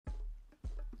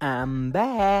I'm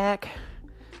back.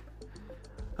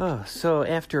 So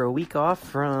after a week off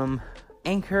from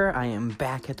Anchor, I am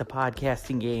back at the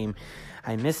podcasting game.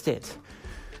 I missed it.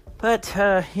 But,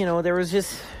 there was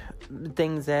just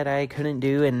things that I couldn't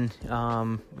do, and,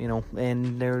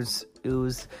 it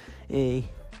was a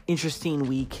interesting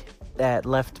week that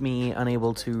left me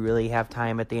unable to really have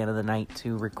time at the end of the night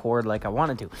to record like I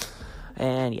wanted to.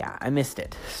 And yeah, I missed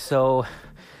it. So,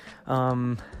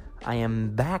 I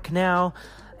am back now,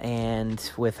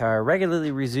 and with our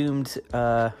regularly resumed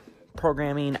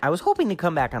programming, I was hoping to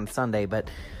come back on Sunday, but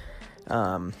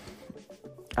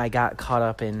I got caught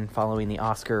up in following the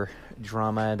Oscar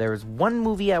drama. There was one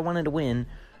movie I wanted to win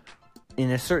in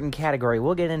a certain category.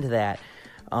 We'll get into that.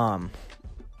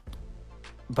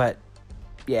 But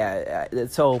yeah,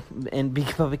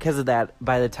 because of that,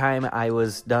 by the time I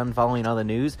was done following all the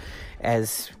news,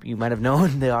 as you might have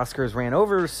known, the Oscars ran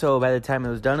over, so by the time it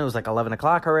was done, it was like 11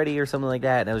 o'clock already or something like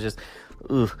that, and it was just,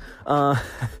 I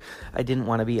didn't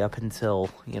want to be up until,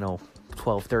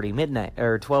 12:30 midnight,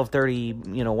 or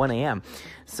 12:30, 1 a.m.,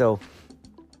 so,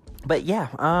 but yeah,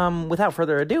 without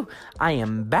further ado, I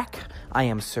am back. I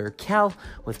am Sir Cal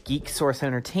with Geek Source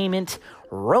Entertainment.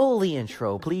 Roll the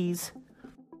intro, please.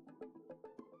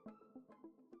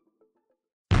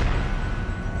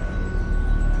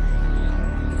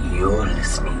 You're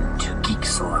listening to Geek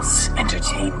Source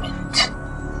Entertainment.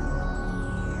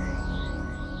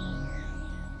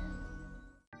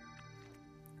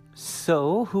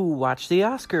 So, who watched the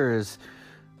Oscars?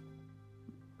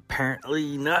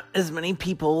 Apparently not as many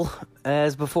people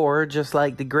as before, just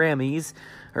like the Grammys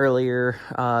earlier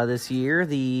this year.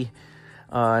 The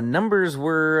numbers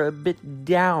were a bit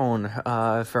down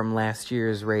from last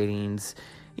year's ratings,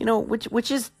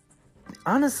 which is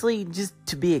honestly just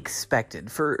to be expected.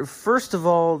 First of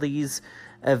all, these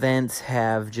events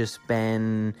have just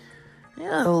been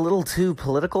a little too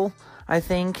political, I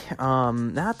think.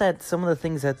 Not that some of the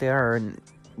things that they are,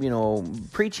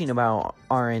 preaching about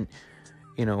aren't,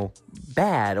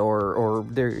 bad or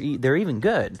they're even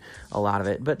good, a lot of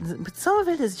it, but some of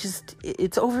it is just,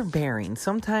 it's overbearing.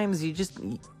 Sometimes you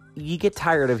get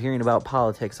tired of hearing about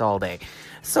politics all day.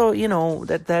 So,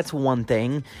 that's one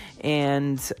thing.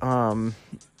 And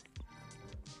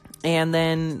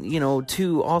then,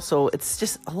 two, also, it's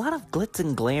just a lot of glitz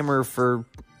and glamour for,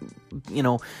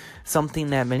 something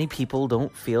that many people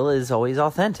don't feel is always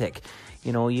authentic.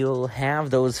 You'll have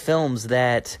those films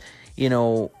that,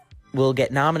 will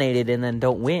get nominated and then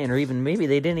don't win, or even maybe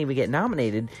they didn't even get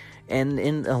nominated. And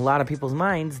in a lot of people's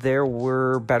minds, there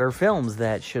were better films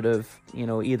that should have,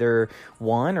 either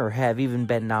won or have even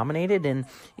been nominated. And,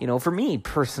 for me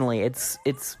personally, it's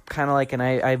kind of like, and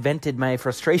I vented my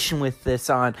frustration with this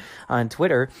on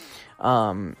Twitter.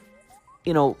 One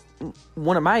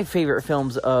of my favorite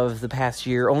films of the past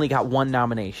year only got one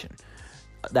nomination.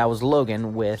 That was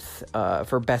Logan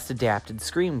for Best Adapted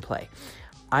Screenplay.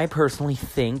 I personally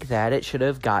think that it should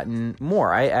have gotten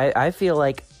more. I feel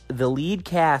like the lead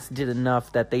cast did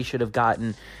enough that they should have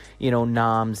gotten,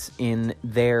 noms in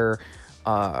their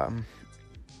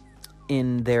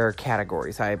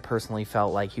categories. I personally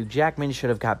felt like Hugh Jackman should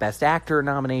have got Best Actor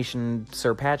nomination.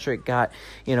 Sir Patrick got,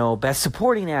 Best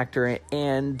Supporting Actor,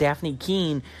 and Daphne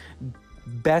Keane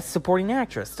Best Supporting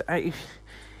Actress.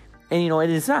 And, it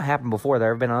has not happened before.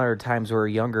 There have been other times where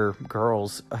younger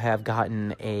girls have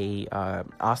gotten a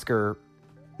Oscar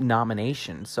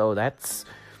nomination. So that's,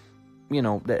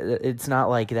 it's not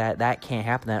like that can't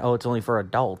happen. That, it's only for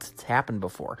adults. It's happened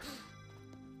before.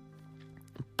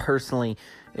 Personally,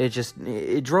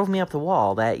 it drove me up the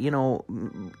wall that,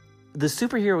 the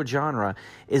superhero genre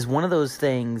is one of those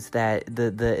things that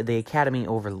the Academy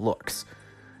overlooks.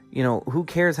 Who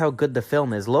cares how good the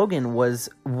film is? Logan was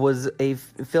a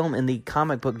film in the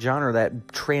comic book genre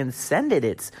that transcended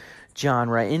its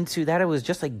genre into that it was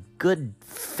just a good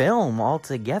film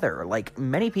altogether. Like,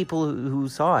 many people who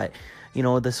saw it,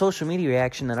 the social media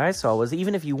reaction that I saw was,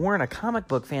 even if you weren't a comic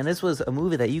book fan, this was a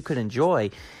movie that you could enjoy,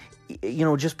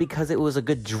 just because it was a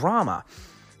good drama.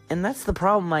 And that's the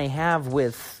problem I have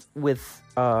with the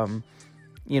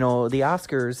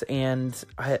Oscars, and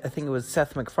I think it was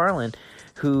Seth MacFarlane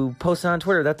who posted on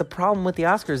Twitter that the problem with the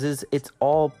Oscars is it's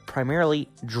all primarily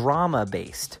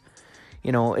drama-based.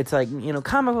 It's like,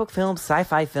 comic book films,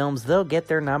 sci-fi films, they'll get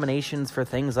their nominations for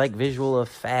things like visual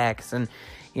effects and,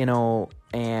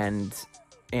 and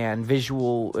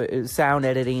visual sound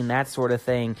editing, that sort of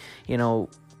thing.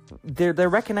 They're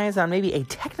recognized on maybe a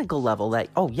technical level that,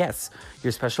 oh, yes,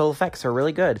 your special effects are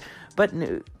really good. But,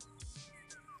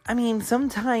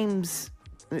 sometimes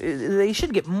they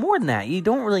should get more than that. You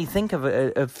don't really think of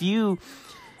a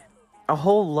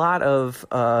whole lot of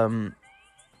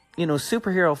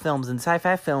superhero films and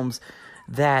sci-fi films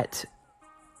that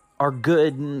are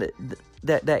good and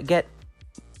that get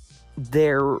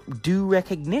their due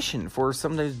recognition for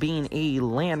sometimes being a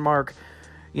landmark,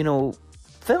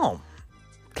 film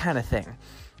kind of thing,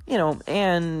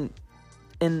 and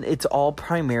it's all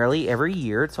primarily every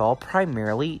year. It's all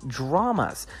primarily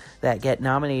dramas that get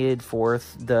nominated for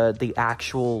the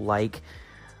actual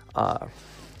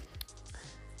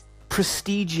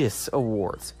prestigious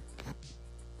awards.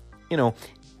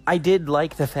 I did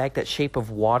like the fact that Shape of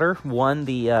Water won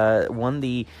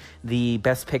the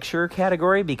Best Picture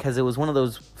category, because it was one of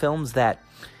those films that,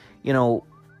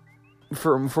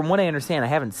 from what I understand, I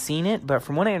haven't seen it, but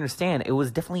from what I understand, it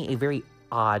was definitely a very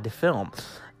odd film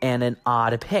and an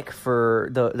odd pick for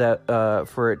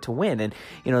for it to win. And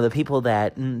the people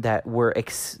that were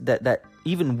that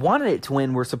even wanted it to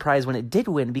win were surprised when it did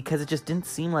win, because it just didn't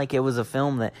seem like it was a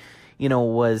film that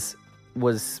was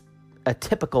a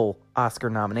typical Oscar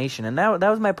nomination. And that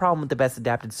was my problem with the Best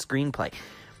Adapted Screenplay.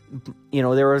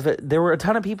 There were a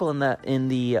ton of people in the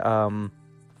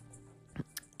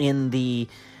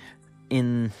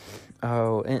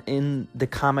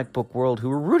comic book world who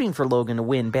were rooting for Logan to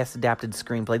win Best Adapted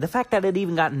Screenplay. The fact that it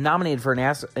even got nominated for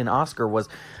an Oscar was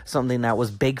something that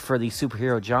was big for the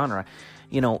superhero genre,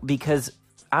 because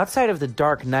outside of The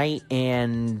Dark Knight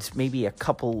and maybe a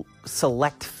couple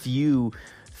select few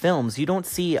films, you don't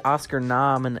see Oscar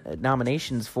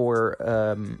nominations for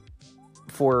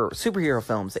superhero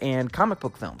films and comic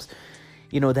book films,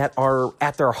 that are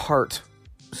at their heart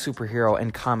superhero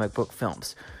and comic book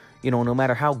films. No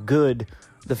matter how good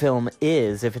the film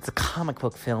is, if it's a comic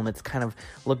book film, it's kind of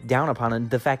looked down upon. And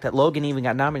the fact that Logan even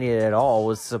got nominated at all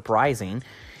was surprising,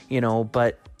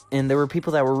 and there were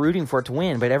people that were rooting for it to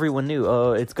win, but everyone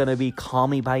knew, it's going to be Call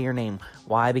Me By Your Name.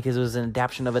 Why? Because it was an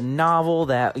adaptation of a novel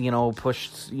that,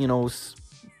 pushed,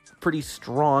 pretty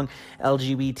strong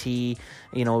LGBT,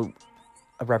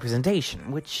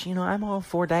 representation, which, I'm all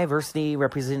for diversity,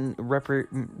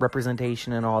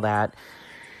 representation and all that.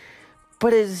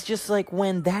 But it's just like,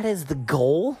 when that is the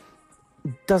goal,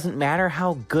 doesn't matter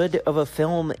how good of a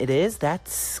film it is,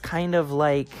 that's kind of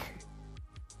like,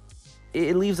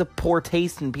 it leaves a poor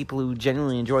taste in people who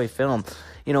genuinely enjoy film,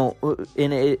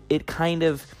 and it kind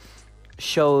of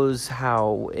shows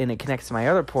how, and it connects to my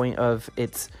other point of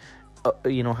it's, how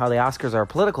the Oscars are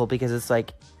political, because it's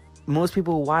like, most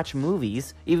people who watch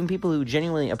movies, even people who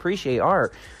genuinely appreciate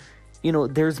art,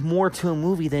 there's more to a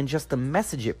movie than just the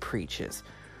message it preaches.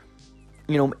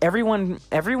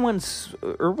 Everyone's,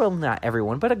 or well, not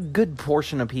everyone, but a good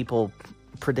portion of people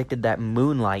predicted that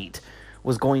Moonlight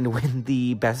was going to win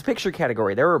the Best Picture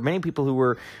category. There were many people who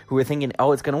were thinking,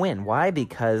 oh, it's going to win. Why?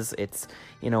 Because it's,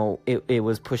 it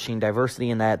was pushing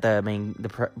diversity, and that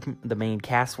the main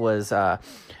cast was a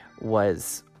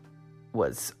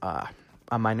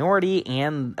minority,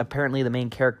 and apparently the main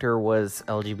character was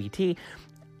LGBT.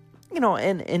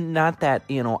 And not that,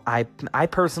 I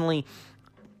personally,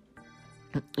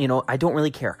 I don't really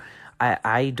care.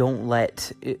 I don't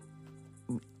let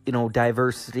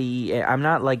diversity. I'm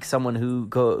not like someone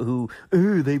who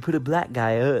they put a black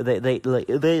guy.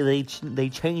 They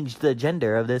changed the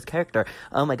gender of this character.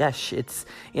 Oh my gosh,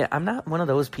 I'm not one of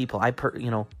those people.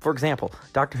 For example,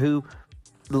 Doctor Who,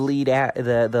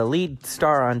 the lead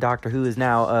star on Doctor Who is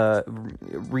now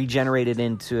regenerated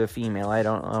into a female. I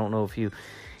don't know if you.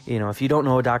 If you don't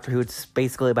know Doctor Who, it's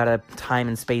basically about a time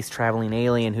and space traveling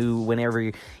alien who,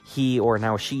 whenever he or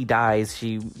now she dies,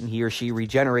 he or she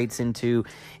regenerates into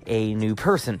a new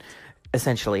person,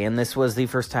 essentially. And this was the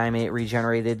first time it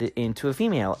regenerated into a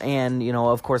female. And,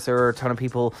 of course, there are a ton of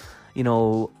people,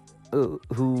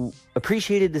 who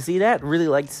appreciated to see that, really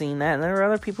liked seeing that. And there are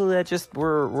other people that just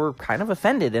were kind of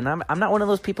offended. And I'm not one of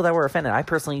those people that were offended. I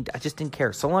just didn't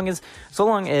care. So long as,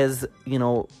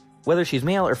 whether she's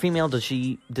male or female, does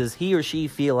he or she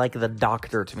feel like the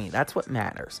Doctor to me? That's what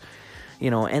matters,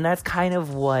 and that's kind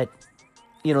of what,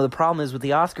 the problem is with the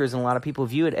Oscars, and a lot of people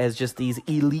view it as just these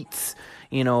elites,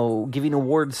 giving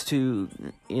awards to,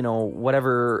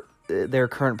 whatever their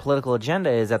current political agenda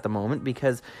is at the moment,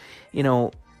 because,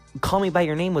 Call Me By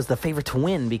Your Name was the favorite to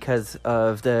win because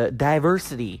of the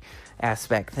diversity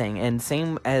aspect thing. And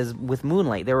same as with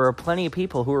Moonlight, there were plenty of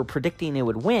people who were predicting it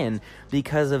would win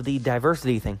because of the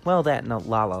diversity thing. Well, that and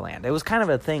La La Land. It was kind of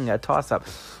a toss-up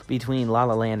between La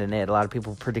La Land and it. A lot of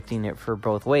people predicting it for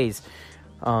both ways.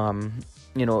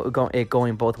 It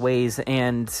going both ways.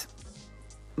 And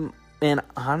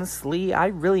honestly, I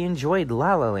really enjoyed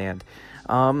La La Land.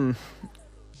 So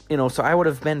I would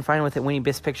have been fine with it winning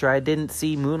Best Picture. I didn't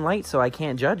see Moonlight, so I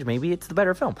can't judge. Maybe it's the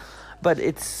better film. But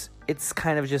it's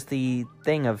kind of just the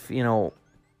thing of,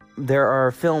 there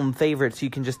are film favorites you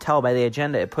can just tell by the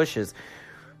agenda it pushes.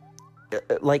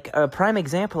 Like, a prime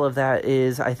example of that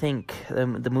is, I think,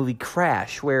 the movie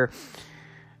Crash, where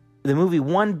the movie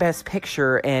won Best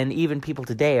Picture, and even people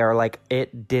today are like,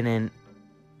 it didn't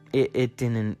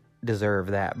deserve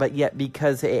that. But yet,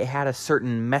 because it had a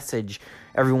certain message,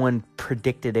 everyone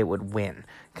predicted it would win,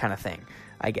 kind of thing,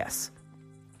 I guess.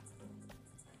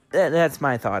 That's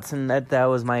my thoughts, and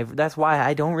that's why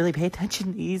I don't really pay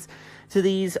attention to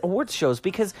these awards shows,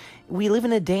 because we live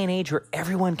in a day and age where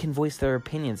everyone can voice their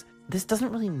opinions. This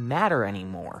doesn't really matter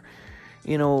anymore.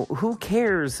 Who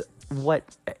cares what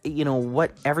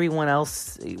everyone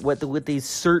else, what these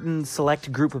certain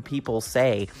select group of people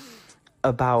say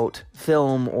about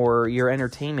film or your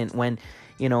entertainment, when,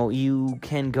 you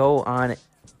can go on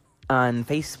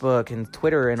Facebook and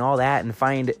Twitter and all that and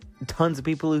find tons of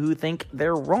people who think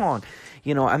they're wrong.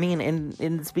 And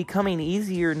it's becoming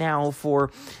easier now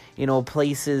for,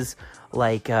 places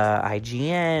like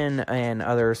IGN and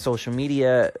other social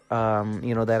media,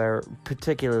 that are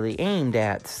particularly aimed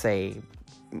at, say,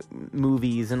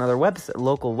 movies, and other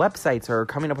local websites are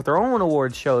coming up with their own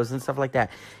award shows and stuff like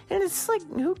that. And it's like,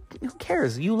 who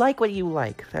cares? You like what you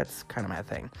like. That's kind of my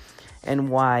thing. And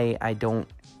why I don't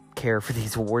care for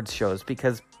these awards shows,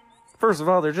 because first of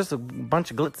all, they're just a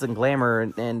bunch of glitz and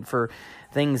glamour, and for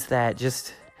things that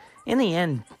just, in the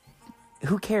end,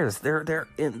 who cares? There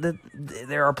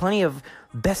are plenty of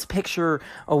Best Picture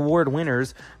award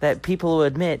winners that people will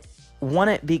admit won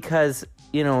it because,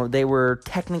 they were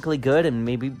technically good, and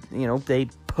maybe, they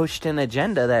pushed an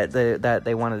agenda that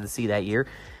they wanted to see that year,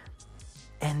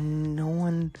 and no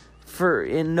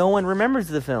one remembers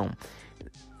the film.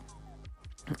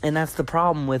 And that's the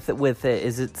problem with it,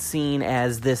 is it's seen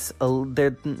as this,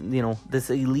 this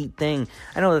elite thing.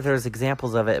 I know that there's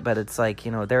examples of it, but it's like,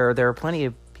 there are plenty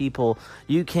of people.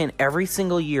 You can, every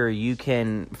single year, you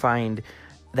can find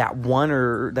that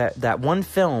one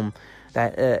film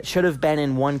that should have been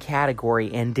in one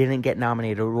category and didn't get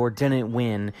nominated or didn't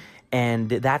win, and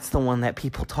that's the one that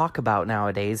people talk about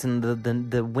nowadays, and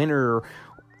the winner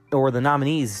or the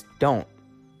nominees don't.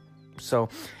 So,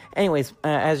 anyways,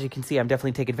 as you can see, I'm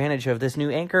definitely taking advantage of this new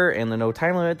Anchor and the no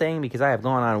time limit thing, because I have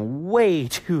gone on way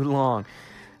too long.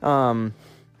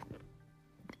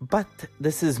 But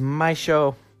this is my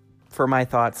show for my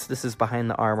thoughts. This is Behind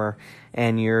the Armor,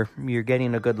 and you're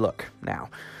getting a good look now.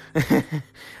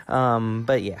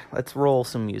 But yeah, let's roll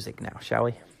some music now, shall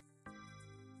we?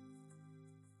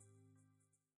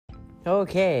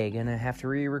 Okay, gonna have to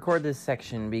re-record this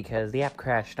section because the app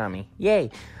crashed on me.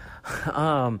 Yay!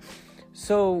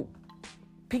 So,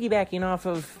 piggybacking off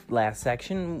of last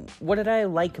section, what did I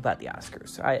like about the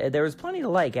Oscars? There was plenty to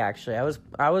like, actually.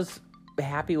 I was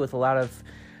happy with a lot of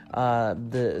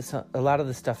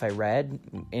the stuff I read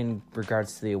in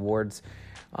regards to the awards.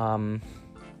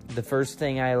 The first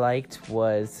thing I liked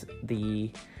was the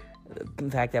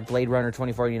fact that Blade Runner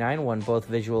 2049 won both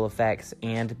visual effects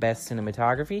and best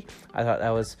cinematography. I thought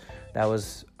that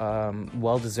was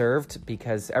well deserved,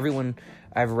 because everyone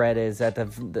I've read is that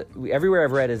everywhere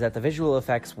I've read is that the visual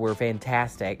effects were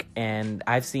fantastic, and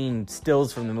I've seen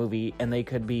stills from the movie, and they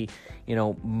could be,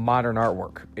 modern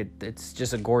artwork. It's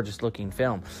just a gorgeous looking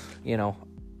film,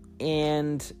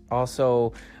 And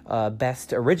also,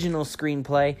 best original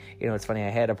screenplay. It's funny, I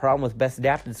had a problem with best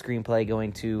adapted screenplay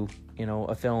going to,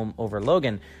 a film over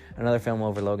Logan, another film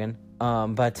over Logan.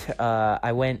 But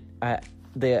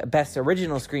the best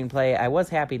original screenplay, I was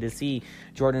happy to see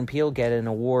Jordan Peele get an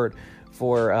award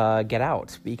for Get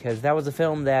Out, because that was a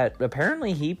film that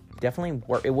apparently he definitely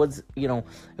worked. It was, it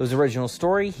was original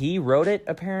story. He wrote it,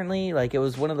 apparently. Like, it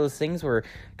was one of those things where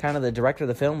kind of the director of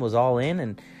the film was all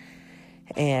in,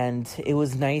 and it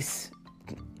was nice.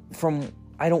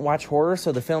 I don't watch horror,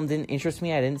 so the film didn't interest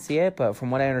me. I didn't see it, but from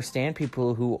what I understand,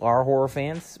 people who are horror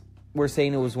fans were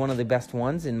saying it was one of the best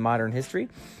ones in modern history.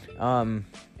 And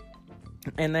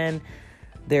then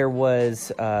there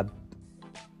was, I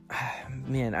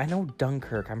know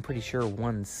Dunkirk, I'm pretty sure,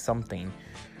 won something.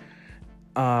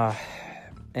 And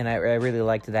I really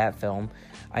liked that film.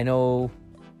 I know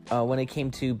when it came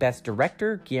to Best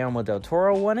Director, Guillermo del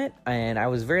Toro won it, and I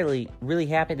was really, really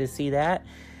happy to see that.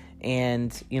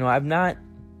 And, I'm not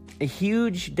a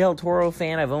huge Del Toro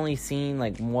fan. I've only seen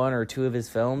like one or two of his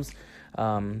films,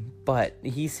 but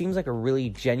he seems like a really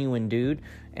genuine dude,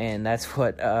 and that's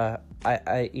what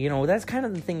that's kind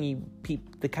of the thing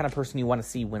the kind of person you want to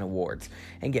see win awards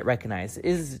and get recognized,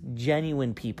 is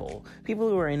genuine people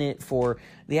who are in it for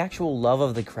the actual love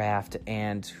of the craft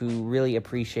and who really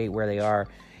appreciate where they are,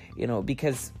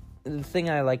 because the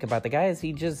thing I like about the guy is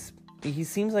he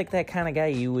seems like that kind of guy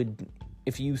you would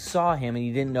if you saw him and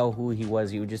you didn't know who he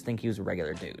was, you would just think he was a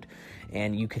regular dude.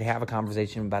 And you could have a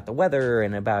conversation about the weather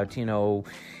and about,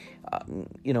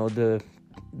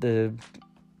 the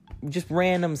just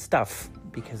random stuff,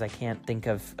 because I can't think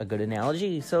of a good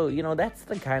analogy. So, that's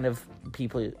the kind of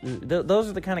people, those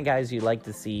are the kind of guys you like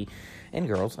to see, and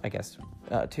girls, I guess,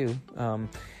 too.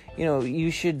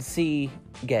 You should see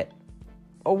get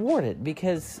awarded,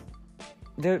 because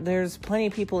there's plenty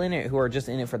of people in it who are just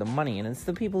in it for the money, and it's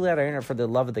the people that are in it for the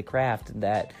love of the craft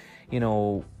that,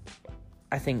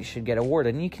 I think should get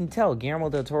awarded. And you can tell Guillermo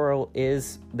del Toro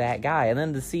is that guy. And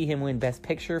then to see him win Best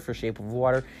Picture for Shape of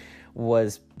Water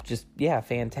was just,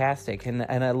 fantastic. And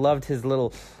I loved his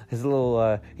little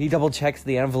he double checks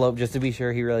the envelope just to be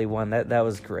sure he really won. That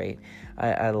was great.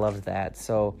 I loved that.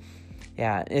 So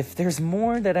yeah, if there's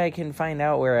more that I can find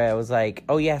out where I was like,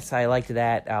 oh yes, I liked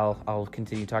that, I'll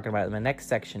continue talking about it in the next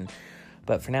section.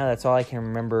 But for now, that's all I can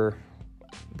remember,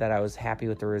 that I was happy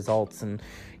with the results. And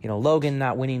Logan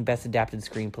not winning Best Adapted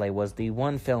Screenplay was the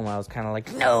one film I was kind of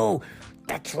like, no,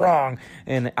 that's wrong,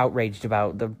 and outraged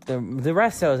about. The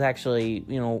rest I was actually,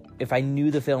 if I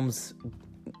knew the films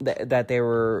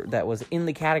that was in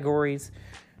the categories,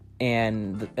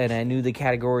 and I knew the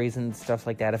categories and stuff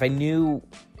like that, if I knew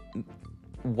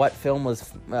what film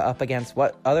was up against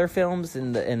what other films,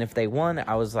 and if they won,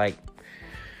 I was like,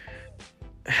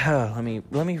 let me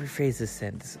rephrase this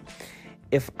sentence.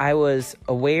 If I was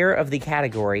aware of the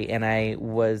category and I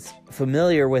was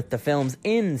familiar with the films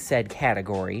in said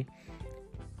category,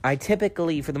 I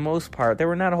typically, for the most part, there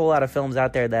were not a whole lot of films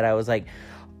out there that I was like,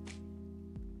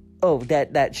 oh,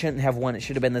 that shouldn't have won, it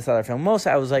should have been this other film. Most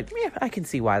I was like, yeah, I can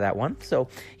see why that won. So,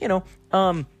 yeah.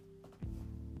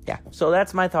 So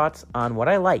that's my thoughts on what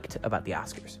I liked about the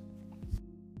Oscars.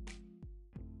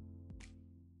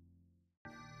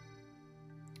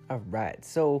 All right,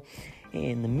 so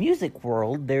in the music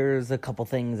world, there's a couple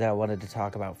things I wanted to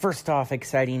talk about. First off,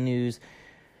 exciting news.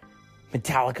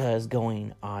 Metallica is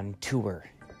going on tour.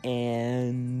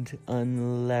 And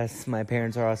unless my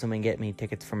parents are awesome and get me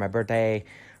tickets for my birthday,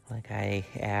 like I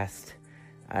asked,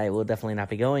 I will definitely not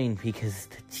be going, because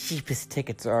the cheapest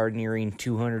tickets are nearing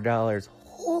 $200.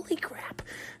 Holy crap.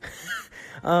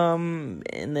 And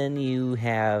then you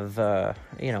have, but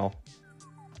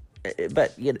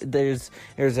there's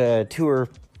a tour.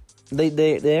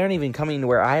 They aren't even coming to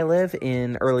where I live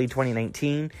in early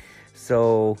 2019,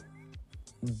 so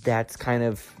that's kind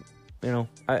of,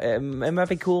 it might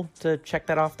be cool to check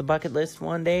that off the bucket list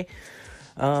one day.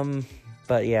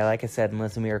 But yeah, like I said,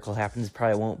 unless a miracle happens, it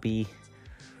probably won't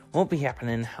be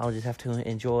happening. I'll just have to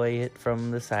enjoy it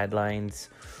from the sidelines,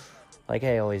 like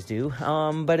I always do.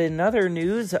 But in other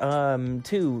news,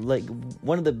 too, like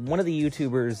one of the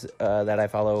YouTubers that I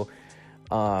follow,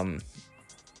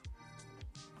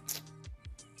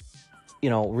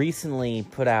 recently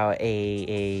put out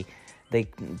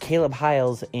Caleb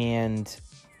Hiles and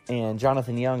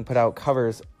Jonathan Young put out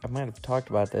covers. I might have talked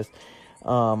about this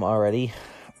already,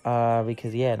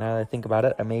 because now that I think about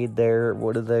it, I made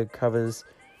one of the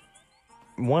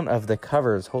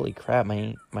covers. Holy crap,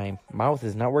 my mouth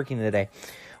is not working today.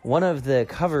 One of the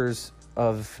covers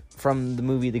from the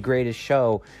movie The Greatest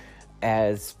Show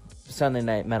as Sunday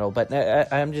Night Metal. But I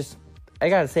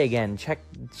gotta say again, check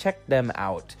them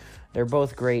out. They're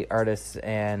both great artists,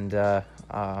 and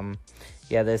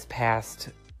this past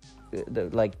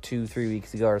 2-3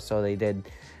 weeks ago or so,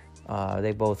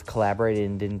 they both collaborated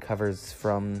and did covers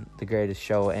from The Greatest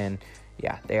Show, and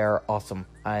yeah, they are awesome.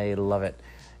 I love it.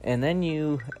 And then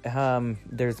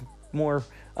there's more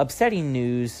upsetting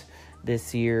news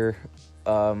this year.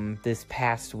 This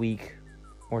past week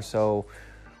or so,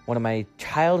 one of my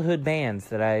childhood bands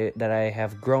that I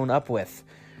have grown up with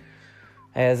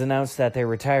has announced that they're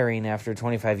retiring after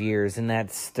 25 years, and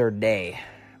that's Third Day.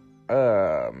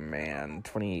 Oh man,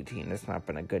 2018 has not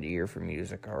been a good year for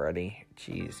music already.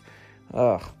 Jeez.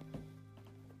 Ugh.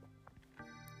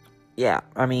 Yeah,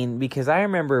 I mean, because I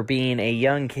remember being a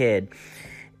young kid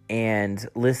and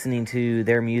listening to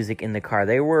their music in the car.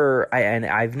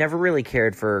 I've never really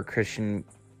cared for Christian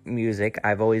music.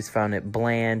 I've always found it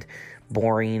bland,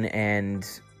 boring, and,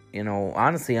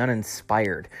 honestly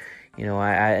uninspired.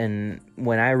 And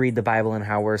when I read the Bible and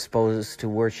how we're supposed to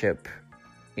worship,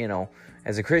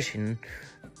 as a Christian,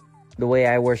 the way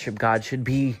I worship God should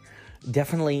be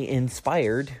definitely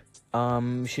inspired,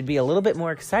 should be a little bit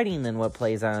more exciting than what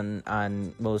plays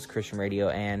on most Christian radio.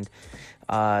 And,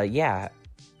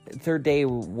 Third Day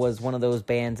was one of those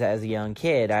bands as a young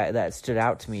kid that stood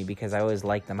out to me because I always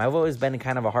liked them. I've always been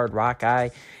kind of a hard rock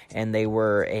guy, and they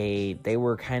were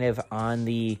kind of on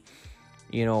the,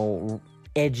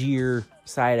 edgier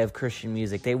side of Christian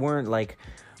music. They weren't like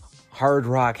hard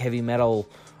rock, heavy metal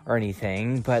or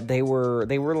anything, but they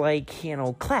were like,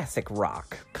 classic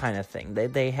rock kind of thing.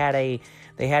 They had an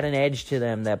edge to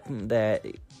them that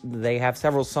they have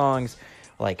several songs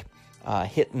like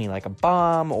Hit Me Like a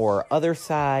Bomb or Other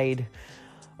Side,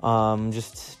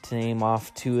 just to name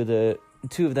off two of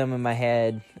them in my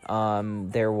head.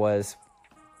 There was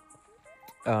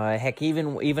heck,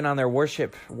 even on their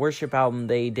worship album,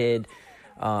 they did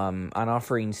on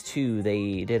Offerings 2,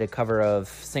 they did a cover of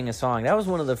Sing a Song. That was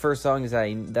one of the first songs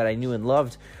that I knew and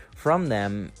loved from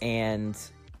them, and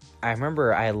I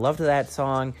remember I loved that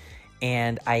song,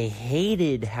 and I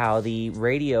hated how the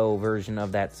radio version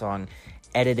of that song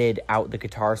edited out the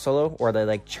guitar solo, or they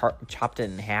like chopped it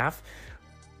in half.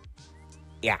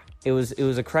 Yeah, it was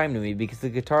a crime to me, because the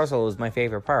guitar solo was my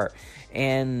favorite part.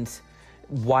 And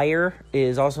Wire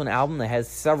is also an album that has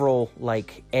several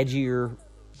like edgier,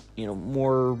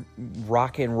 more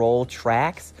rock and roll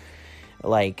tracks,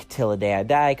 like Till the Day I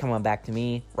Die, Come On Back to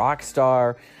Me,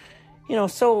 Rockstar,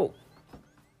 so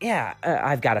yeah,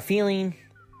 I've Got a Feeling.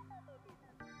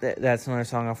 That's another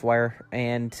song off Wire.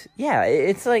 And yeah,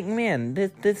 it's like, man,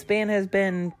 this band has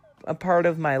been a part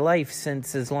of my life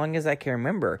since as long as I can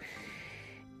remember.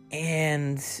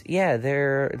 And yeah,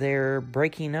 they're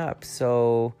breaking up.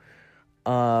 So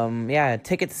yeah,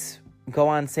 tickets go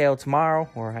on sale tomorrow,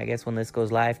 or I guess when this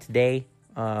goes live today,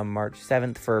 March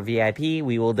 7th, for VIP.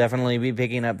 We will definitely be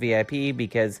picking up VIP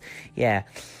because, yeah,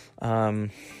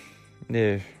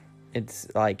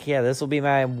 it's like, yeah, this will be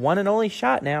my one and only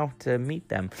shot now to meet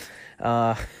them.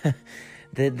 Now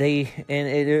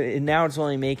it's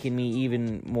only making me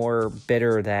even more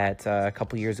bitter that a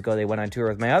couple years ago they went on tour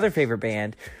with my other favorite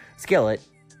band, Skillet.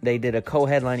 They did a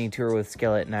co-headlining tour with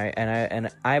Skillet, and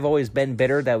I've always been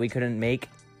bitter that we couldn't make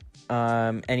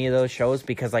any of those shows,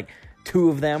 because like two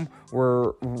of them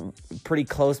were pretty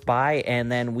close by,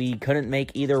 and then we couldn't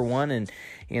make either one, and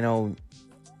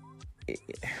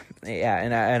yeah,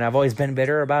 and I've always been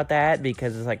bitter about that,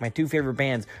 because it's like my two favorite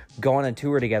bands go on a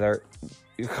tour together.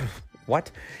 What?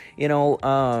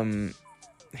 Yeah,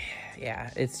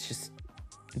 it's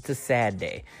a sad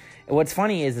day. What's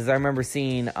funny is I remember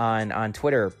seeing on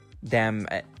Twitter them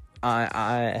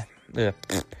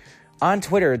on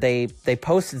Twitter, they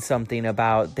posted something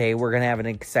about they were going to have an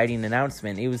exciting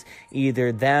announcement. It was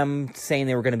either them saying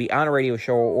they were going to be on a radio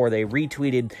show, or they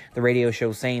retweeted the radio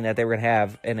show saying that they were going to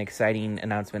have an exciting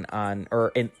announcement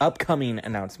or an upcoming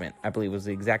announcement, I believe was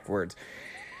the exact words.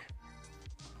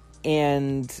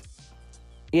 And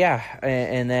yeah,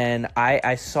 and then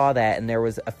I saw that, and there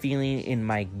was a feeling in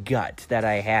my gut that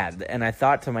I had, and I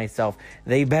thought to myself,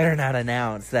 they better not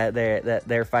announce that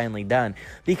they're finally done,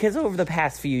 because over the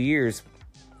past few years,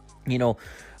 when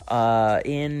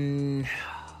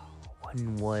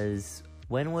was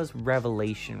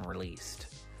Revelation released?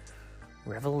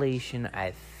 Revelation,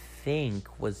 I think,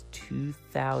 was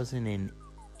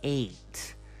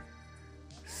 2008.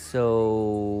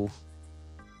 So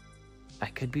I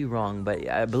could be wrong, but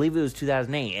I believe it was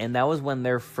 2008, and that was when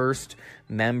their first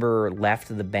member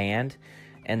left the band.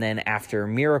 And then after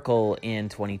Miracle in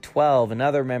 2012,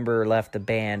 another member left the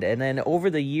band. And then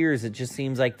over the years, it just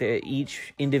seems like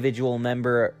each individual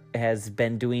member has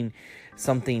been doing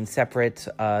something separate.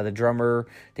 The drummer,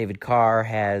 David Carr,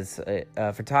 has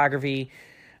a photography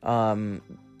thing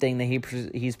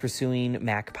that he's pursuing.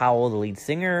 Mac Powell, the lead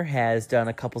singer, has done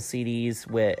a couple CDs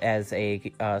as a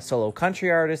solo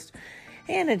country artist.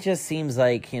 And it just seems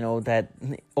like, that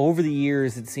over the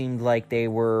years, it seemed like they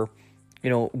were,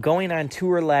 going on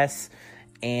tour less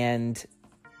and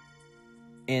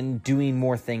doing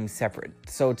more things separate.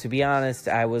 So to be honest,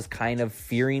 I was kind of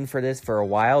fearing for this for a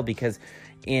while, because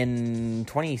in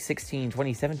 2016,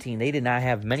 2017, they did not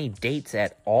have many dates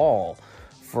at all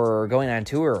for going on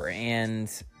tour. And,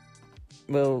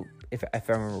 well, if I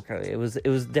remember correctly, it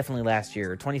was definitely last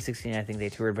year. 2016, I think they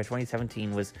toured, but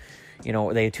 2017 was,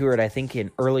 they toured, I think,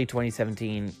 in early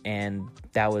 2017, and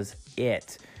that was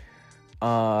it.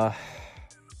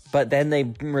 But then they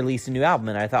released a new album,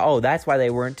 and I thought, oh, that's why they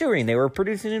weren't touring. They were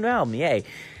producing a new album, yay.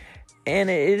 And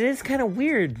it is kind of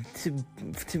weird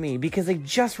to me, because they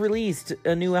just released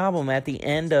a new album at the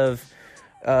end of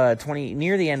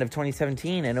near the end of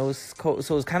 2017, and it was kind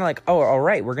of like, oh, all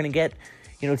right, we're gonna get.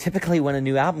 Typically when a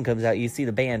new album comes out, you see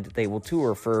the band, they will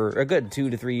tour for a good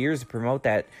 2 to 3 years to promote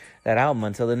that album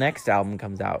until the next album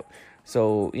comes out.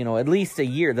 So, at least a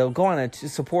year. They'll go on a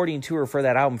supporting tour for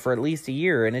that album for at least a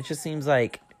year, and it just seems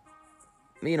like,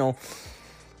 it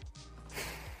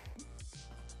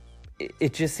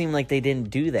just seemed like they didn't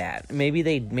do that. Maybe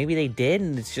they did,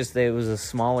 and it's just that it was a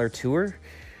smaller tour.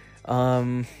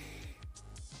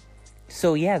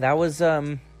 So yeah, that was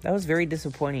very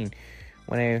disappointing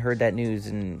I heard that news,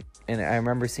 and I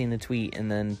remember seeing the tweet,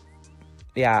 and then,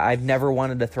 yeah, I've never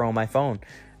wanted to throw my phone.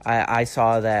 I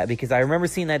saw that because I remember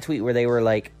seeing that tweet where they were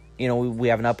like, you know, we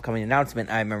have an upcoming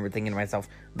announcement. I remember thinking to myself,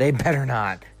 they better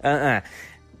not. I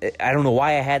don't know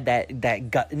why I had that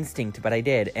gut instinct, but I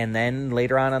did. And then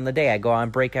later on the day, I go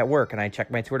on break at work, and I check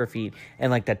my Twitter feed,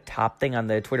 and like the top thing on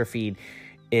the Twitter feed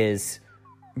is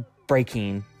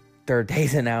breaking. Third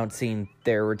Day's announcing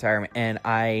their retirement, and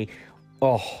man,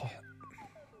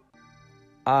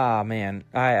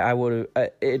 I would have.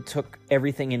 It took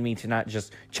everything in me to not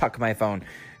just chuck my phone,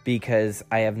 because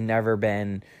I have never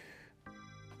been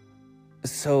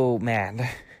so mad,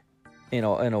 in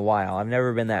a while. I've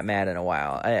never been that mad in a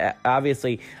while. I'm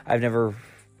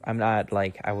not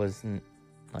like, I wasn't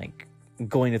like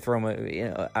going to throw my,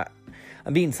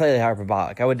 I'm being slightly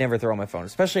hyperbolic. I would never throw my phone,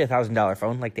 especially a $1,000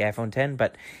 phone like the iPhone 10.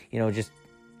 But just,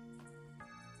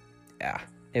 yeah,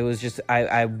 it was just,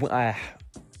 I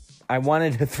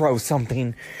wanted to throw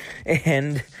something,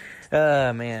 and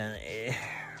man,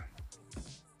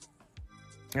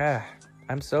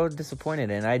 I'm so disappointed,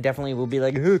 and I definitely will be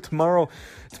like,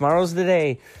 tomorrow's the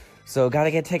day, so gotta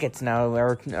get tickets now,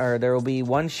 or there will be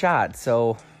one shot.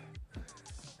 So,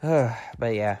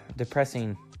 but yeah,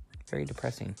 depressing, very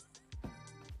depressing.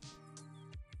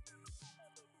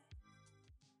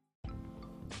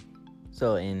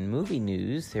 So in movie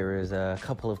news, there was a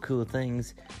couple of cool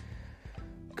things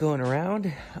going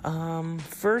around.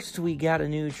 First, we got a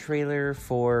new trailer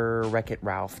for Wreck-It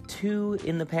Ralph 2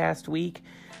 in the past week.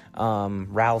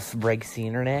 Ralph breaks the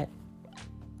internet.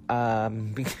 Yeah,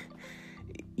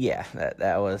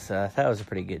 that was a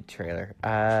pretty good trailer.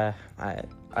 I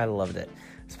loved it,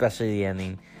 especially the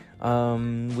ending.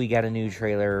 We got a new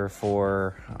trailer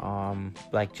for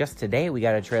like just today. We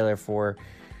got a trailer for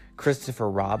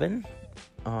Christopher Robin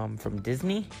from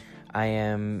Disney. I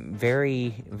am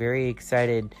very, very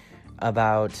excited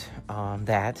about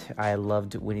that. I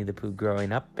loved Winnie the Pooh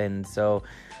growing up, and so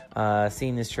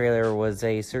seeing this trailer was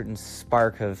a certain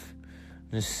spark of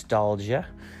nostalgia.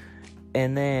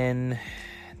 And then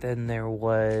there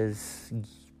was,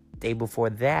 day before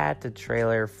that, a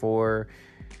trailer for,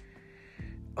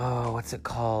 what's it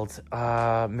called?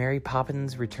 Mary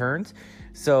Poppins Returns.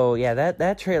 So yeah,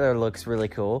 that trailer looks really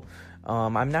cool.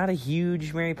 I'm not a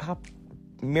huge Mary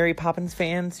Poppins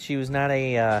fan. She was not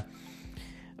a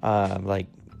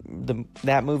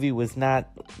that movie was not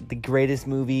the greatest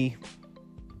movie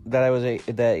that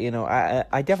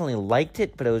I definitely liked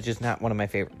it, but it was just not one of my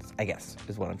favorites, I guess,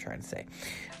 is what I'm trying to say.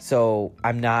 So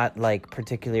I'm not like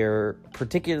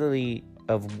particularly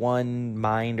of one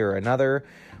mind or another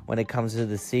when it comes to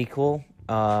the sequel.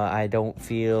 I don't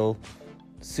feel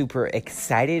super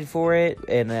excited for it,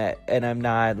 and I'm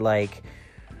not like,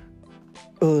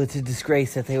 oh, it's a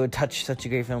disgrace that they would touch such a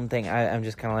great film thing. I'm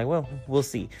just kind of like, well, we'll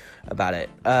see about it.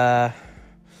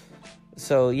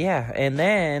 So yeah, and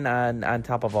then on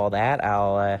top of all that,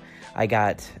 I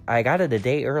got it a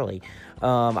day early.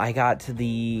 I got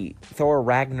the Thor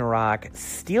Ragnarok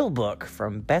Steelbook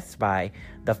from Best Buy,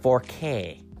 the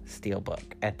 4K Steelbook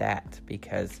at that,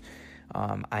 because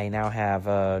I now have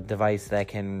a device that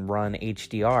can run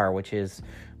HDR, which is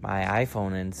my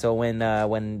iPhone, and so when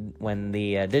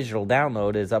the digital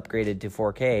download is upgraded to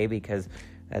 4K, because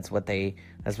that's what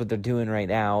they're doing right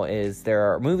now, is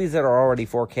there are movies that are already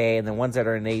 4K, and the ones that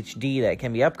are in HD that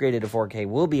can be upgraded to 4K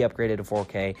will be upgraded to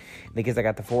 4K, because I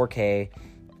got the 4K.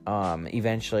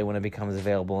 Eventually, when it becomes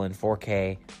available in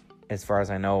 4K, as far as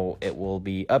I know, it will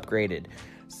be upgraded.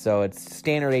 So it's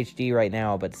standard HD right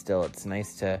now, but still, it's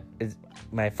nice to.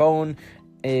 My phone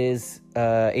is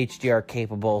HDR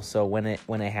capable, so when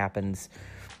it happens,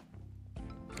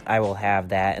 I will have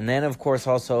that. And then, of course,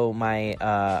 also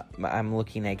I'm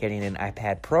looking at getting an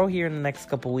iPad Pro here in the next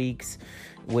couple weeks,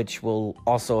 which will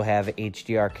also have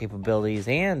HDR capabilities.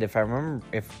 And if I remember,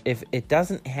 if it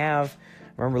doesn't have,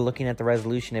 I remember looking at the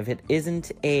resolution, if it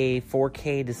isn't a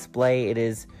 4K display, it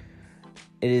is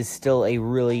still a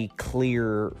really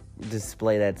clear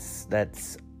display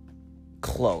that's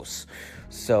close.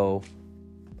 So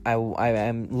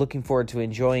I'm looking forward to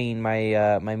enjoying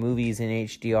my my movies in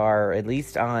HDR, at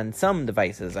least on some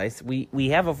devices. We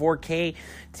have a 4K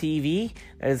TV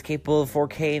that is capable of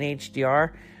 4K and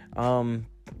HDR,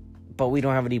 but we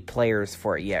don't have any players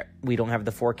for it yet. We don't have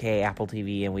the 4K Apple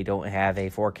TV, and we don't have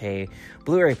a 4K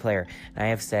Blu-ray player. And I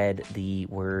have said the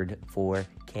word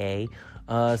 4K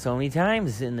so many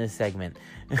times in this segment.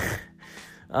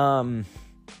 But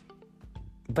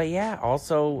yeah,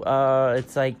 also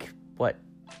it's like what?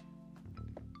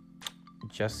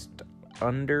 Just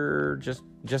under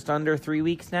 3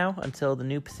 weeks now until the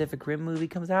new Pacific Rim movie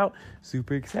comes out.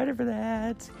 Super excited for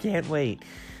that. Can't wait.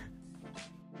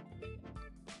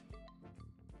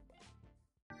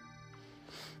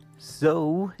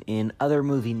 So, in other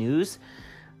movie news,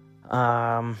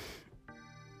 Star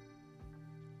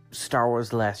Wars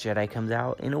The Last Jedi comes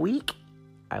out in a week.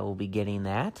 I will be getting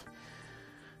that.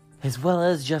 As well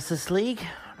as Justice League,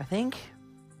 I think.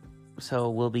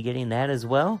 So, we'll be getting that as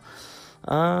well.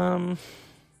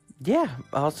 Yeah,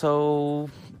 also,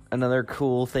 another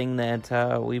cool thing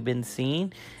that we've been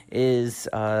seeing is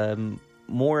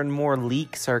more and more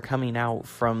leaks are coming out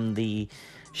from the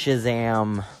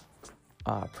Shazam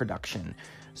production.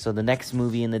 So the next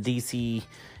movie in the DC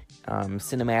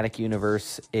cinematic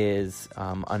universe is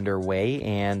underway,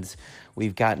 and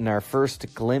we've gotten our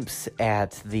first glimpse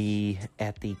at the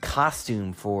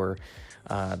costume for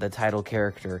the title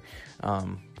character,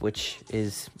 which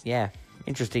is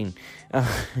interesting.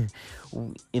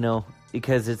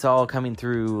 Because it's all coming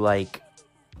through like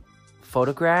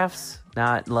photographs,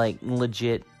 not like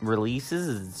legit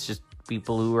releases. It's just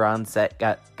people who were on set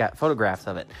got photographs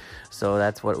of it. So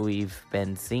that's what we've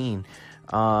been seeing.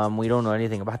 We don't know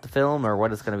anything about the film or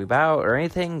what it's going to be about or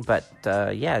anything, but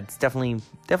it's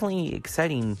definitely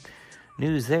exciting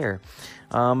news there.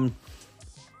 And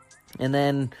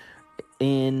then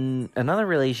in another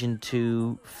relation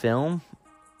to film,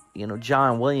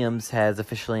 John Williams has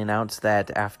officially announced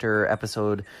that after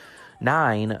episode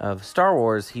 9 of Star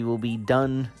Wars, he will be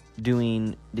done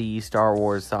doing the Star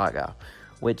Wars saga,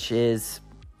 which is,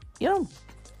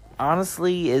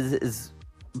 honestly, as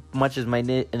much as my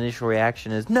initial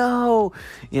reaction is, no,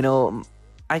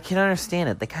 I can understand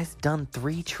it. The guy's done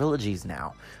 3 trilogies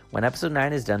now. When episode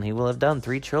 9 is done, he will have done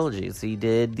 3 trilogies. He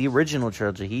did the original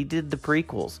trilogy, he did the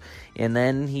prequels, and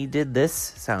then he did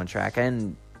this soundtrack,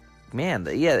 and man,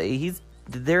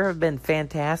 there have been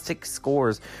fantastic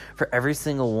scores for every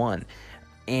single one.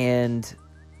 And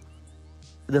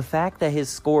the fact that his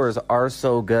scores are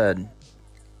so good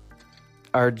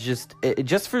are just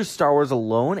for Star Wars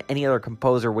alone, any other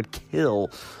composer would kill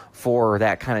for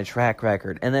that kind of track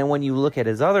record. And then when you look at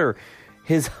his other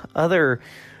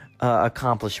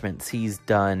accomplishments, he's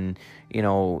done,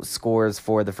 scores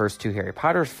for the first 2 Harry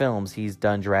Potter films. He's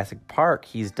done Jurassic Park.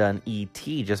 He's done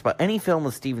E.T. Just about any film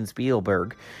with Steven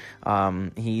Spielberg.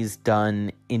 He's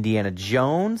done Indiana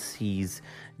Jones. He's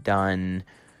done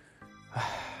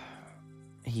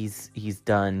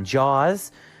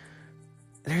Jaws.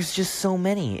 There's just so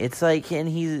many. It's like, and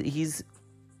he's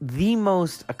the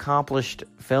most accomplished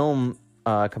film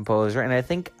composer. And I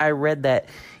think I read that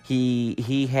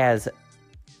he has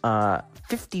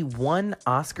 51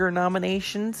 Oscar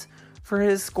nominations for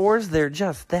his scores. They're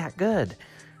just that good.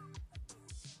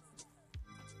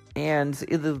 And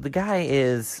the guy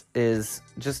is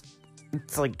just,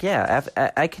 it's like,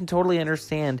 I can totally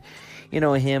understand,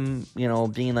 him,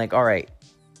 being like, all right,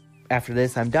 after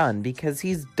this, I'm done, because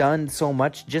he's done so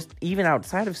much, just even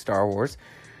outside of Star Wars,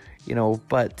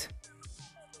 but,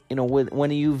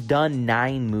 when you've done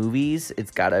 9 movies,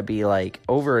 it's gotta be like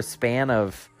over a span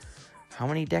of how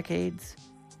many decades?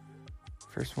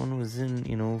 First one was in,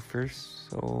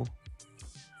 so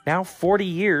now 40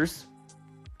 years,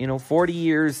 40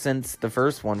 years since the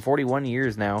first one, 41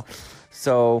 years now.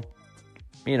 So,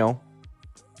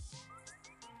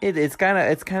 it's kind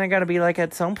of got to be like,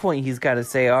 at some point he's got to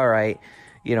say, all right,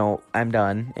 I'm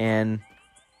done. And,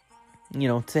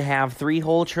 to have 3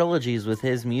 whole trilogies with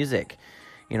his music,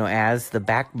 as the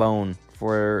backbone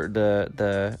for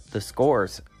the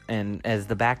scores and as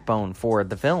the backbone for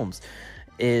the films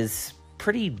is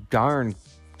pretty darn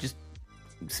just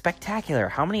spectacular.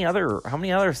 How many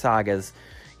other sagas,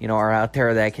 are out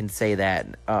there that can say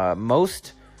that?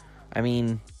 Most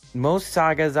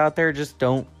sagas out there just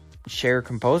don't share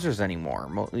composers anymore.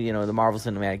 The Marvel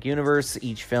Cinematic Universe,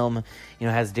 each film,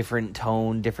 has different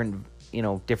tone, different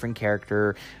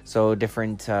character, so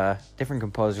different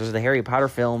composers. The Harry Potter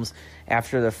films,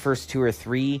 after the first 2 or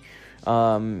 3,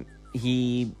 other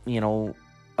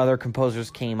composers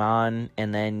came on,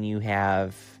 and then you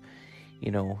have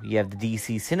the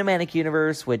DC Cinematic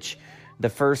Universe, which the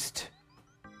first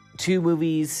 2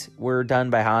 movies were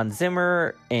done by Hans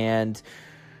Zimmer, and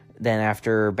then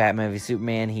after Batman v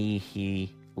Superman,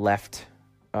 he left.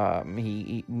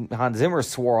 Hans Zimmer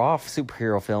swore off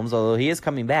superhero films, although he is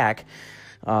coming back.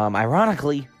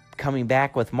 Ironically, coming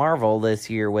back with Marvel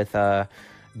this year with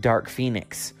Dark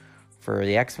Phoenix for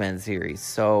the X-Men series.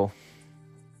 So,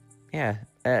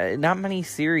 not many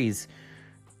series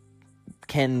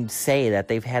can say that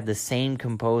they've had the same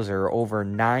composer over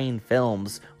 9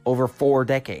 films over 4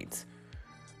 decades.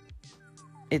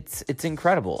 It's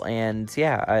incredible, and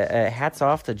hats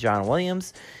off to John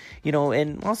Williams,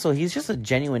 and also he's just a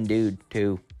genuine dude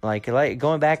too. Like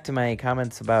going back to my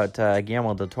comments about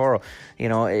Guillermo del Toro,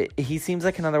 he seems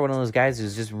like another one of those guys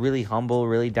who's just really humble,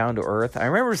 really down to earth. I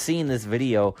remember seeing this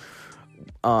video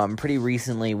pretty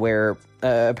recently where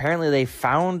apparently they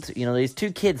found, these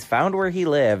two kids found where he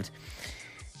lived,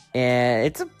 and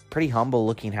it's a pretty humble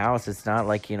looking house. It's not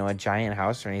like, a giant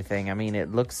house or anything. I mean,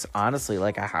 it looks honestly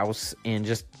like a house in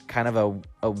just kind of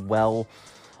a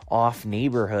well-off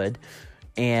neighborhood,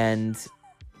 and,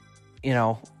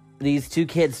 these two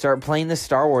kids start playing the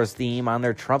Star Wars theme on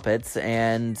their trumpets,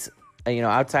 and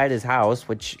outside his house,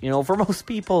 which for most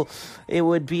people it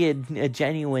would be a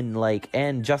genuine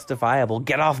and justifiable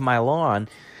get off my lawn,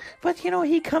 but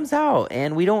he comes out,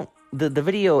 and we don't. The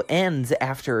video ends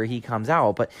after he comes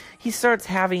out, but he starts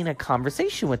having a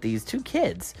conversation with these two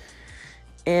kids,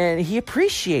 and he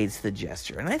appreciates the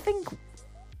gesture, and I think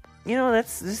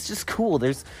that's just cool.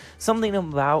 There's something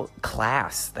about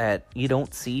class that you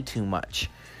don't see too much.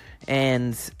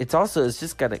 And it's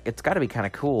got to be kind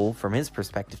of cool from his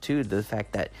perspective too, the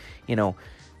fact that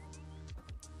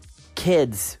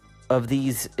kids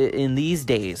in these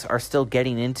days are still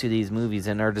getting into these movies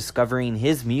and are discovering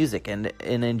his music and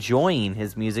enjoying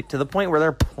his music to the point where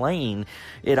they're playing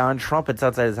it on trumpets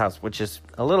outside his house, which is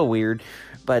a little weird,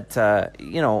 but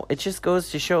it just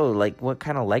goes to show what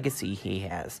kind of legacy he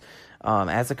has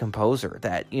as a composer,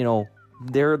 that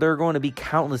there are going to be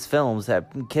countless films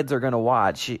that kids are going to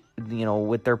watch,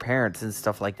 with their parents and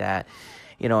stuff like that,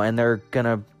 and they're going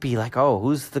to be like, oh,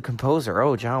 who's the composer?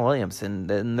 Oh, John Williams. And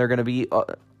they're going to be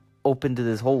open to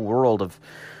this whole world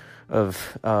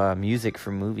of music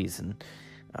from movies. And,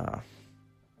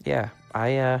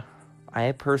 I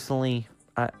personally,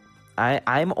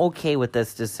 I'm okay with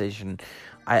this decision.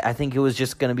 I think it was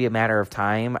just going to be a matter of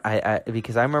time.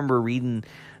 Because I remember reading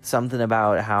something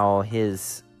about how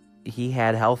he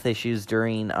had health issues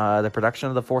during the production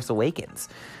of The Force Awakens.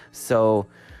 So,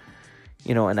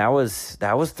 and that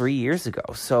was 3 years ago.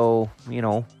 So,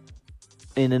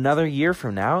 in another year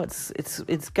from now,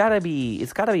 it's gotta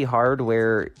be hard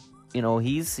where,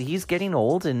 he's getting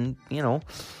old, and,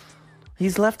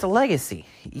 he's left a legacy.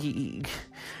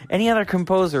 Any other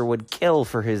composer would kill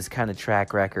for his kind of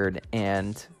track record.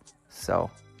 And so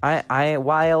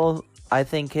while I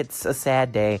think it's a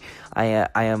sad day, I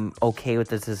am okay with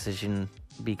this decision,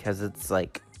 because it's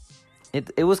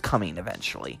it was coming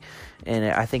eventually, and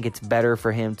I think it's better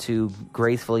for him to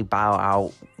gracefully bow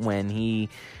out when he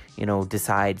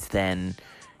decides than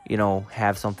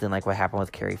have something like what happened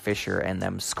with Carrie Fisher and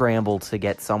them scramble to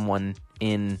get someone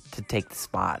in to take the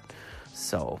spot.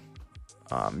 So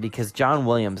because John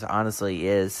Williams honestly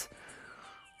is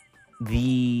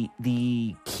the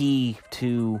key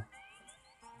to,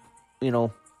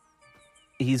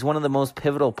 he's one of the most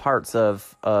pivotal parts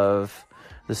of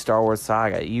the Star Wars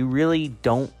saga. You really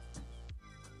don't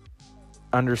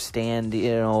understand,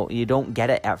 you don't get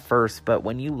it at first, but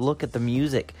when you look at the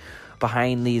music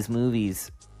behind these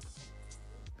movies,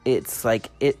 it's a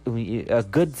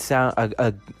good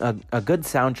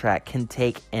soundtrack can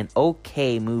take an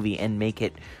okay movie and make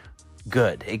it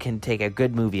good. It can take a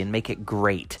good movie and make it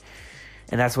great.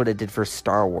 And that's what it did for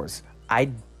Star Wars.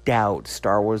 I doubt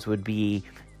Star Wars would be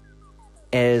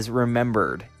as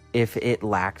remembered if it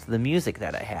lacked the music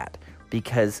that it had,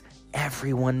 because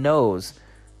everyone knows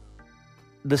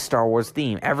the Star Wars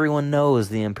theme. Everyone knows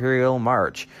the Imperial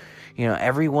March.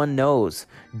 Everyone knows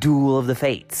Duel of the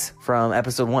Fates from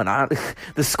Episode 1.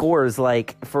 The scores,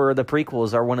 for the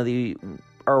prequels, are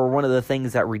one of the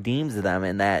things that redeems them,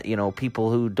 and that,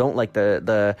 people who don't like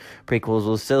the prequels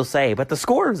will still say, but the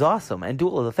score is awesome, and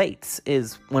Duel of the Fates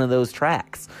is one of those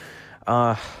tracks.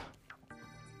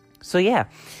 So yeah,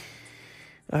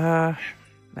 that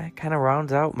kind of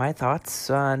rounds out my thoughts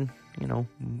on,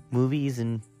 movies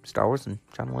and Star Wars and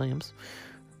John Williams.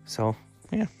 So,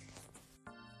 yeah.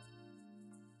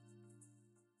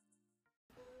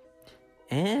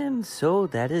 And so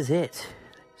that is it.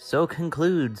 So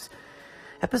concludes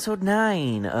episode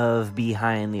 9 of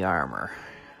Behind the Armor.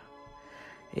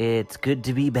 It's good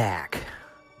to be back.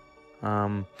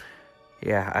 Yeah,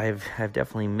 I've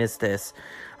definitely missed this.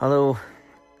 Although,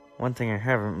 one thing I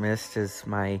haven't missed is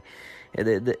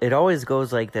it always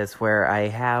goes like this, where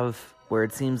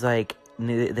it seems like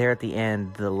there at the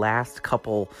end, the last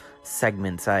couple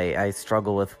segments, I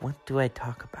struggle with, what do I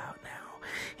talk about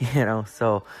now?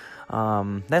 So,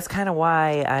 that's kind of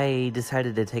why I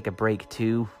decided to take a break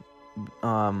too,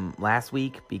 last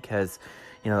week, because,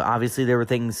 obviously there were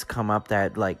things come up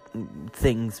that,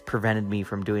 things prevented me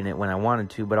from doing it when I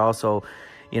wanted to, but also,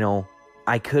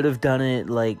 I could have done it,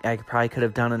 I probably could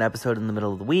have done an episode in the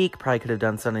middle of the week, probably could have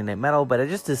done Sunday Night Metal, but I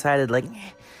just decided,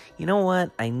 you know what,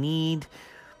 I need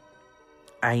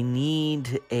I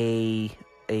need a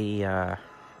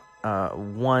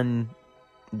 1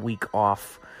 week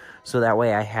off, so that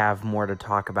way I have more to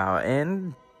talk about.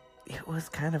 And it was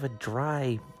kind of a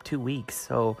dry 2 weeks,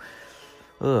 so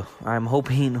I'm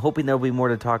hoping there'll be more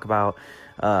to talk about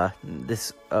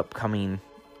this upcoming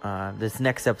this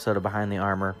next episode of Behind the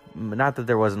Armor. Not that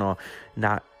there was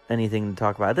not anything to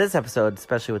talk about this episode,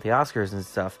 especially with the Oscars and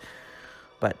stuff.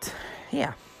 But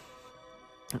yeah,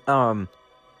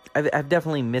 I've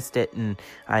definitely missed it, and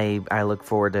I look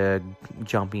forward to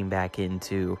jumping back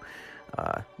into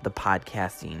the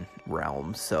podcasting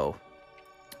realm. So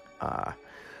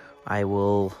I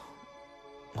will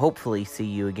hopefully see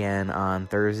you again on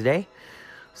Thursday.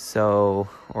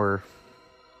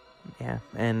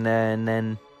 And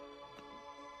then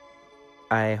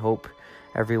I hope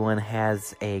everyone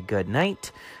has a good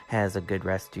night, has a good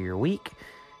rest of your week,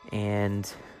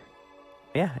 and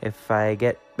yeah, if I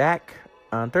get back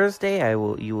on Thursday,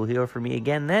 you will hear from me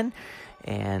again then,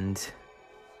 and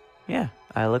yeah,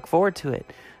 I look forward to it.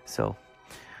 So,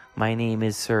 my name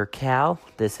is Sir Cal.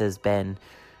 This has been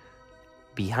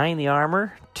Behind the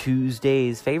Armor,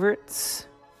 Tuesday's Favorites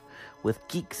with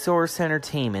Geek Source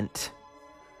Entertainment.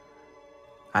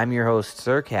 I'm your host,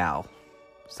 Sir Cal,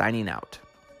 signing out.